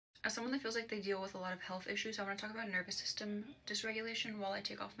as someone that feels like they deal with a lot of health issues, I want to talk about nervous system dysregulation while I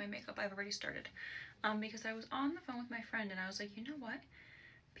take off my makeup. I've already started. Because I was on the phone with my friend and I was like, you know what?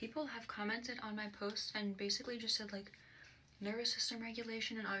 People have commented on my posts and basically just said like nervous system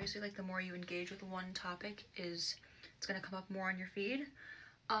regulation, and obviously like the more you engage with one topic it's going to come up more on your feed.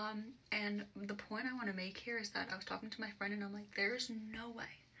 And the point I want to make here is that I was talking to my friend and I'm like, there's no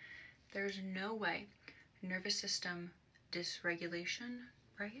way nervous system dysregulation,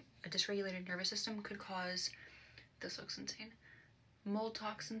 right? A dysregulated nervous system could cause, this looks insane, mold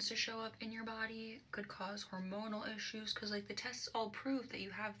toxins to show up in your body, could cause hormonal issues, because like the tests all prove that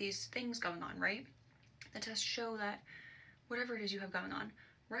you have these things going on, right? The tests show that whatever it is you have going on,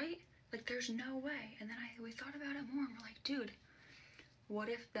 right? Like there's no way. And then we thought about it more and we're like, dude, what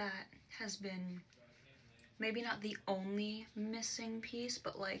if that has been maybe not the only missing piece,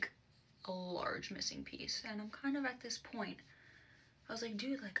 but like a large missing piece? And I'm kind of at this point. I was like,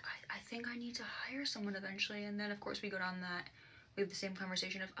 dude, like I think I need to hire someone eventually. And then of course we go down that, we have the same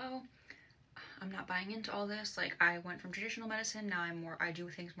conversation of, oh, I'm not buying into all this. Like I went from traditional medicine, now I do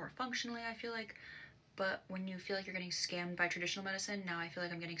things more functionally, I feel like. But when you feel like you're getting scammed by traditional medicine, now I feel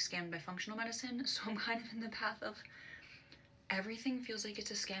like I'm getting scammed by functional medicine. So I'm kind of in the path of everything feels like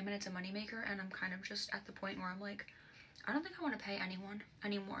it's a scam and it's a moneymaker, and I'm kind of just at the point where I'm like, I don't think I want to pay anyone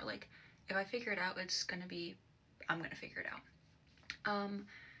anymore. Like, if I figure it out, I'm gonna figure it out.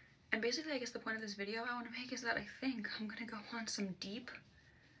 And basically, I guess the point of this video I want to make is that I think I'm gonna go on some deep,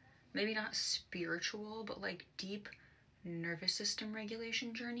 maybe not spiritual, but like deep nervous system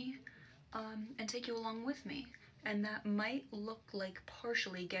regulation journey, and take you along with me. And that might look like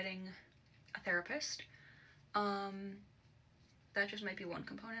partially getting a therapist. That just might be one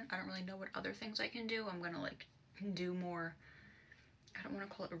component. I don't really know what other things I can do. I'm gonna like do more, I don't want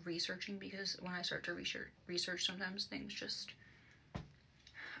to call it researching, because when I start to research sometimes things just,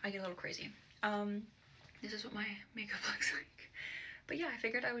 I get a little crazy. This is what my makeup looks like. But yeah, I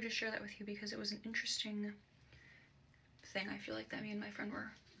figured I would just share that with you because it was an interesting thing. I feel like that me and my friend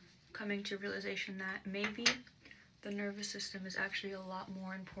were coming to realization that maybe the nervous system is actually a lot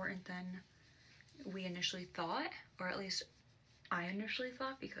more important than we initially thought, or at least I initially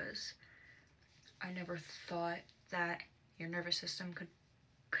thought, because I never thought that your nervous system could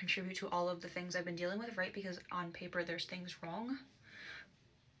contribute to all of the things I've been dealing with, right? Because on paper there's things wrong.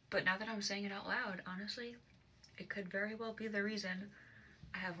 But now that I'm saying it out loud, honestly, it could very well be the reason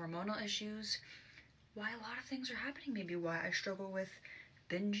I have hormonal issues, why a lot of things are happening, maybe why I struggle with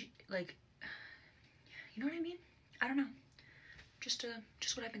binge, like, you know what I mean? I don't know. Just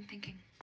what I've been thinking.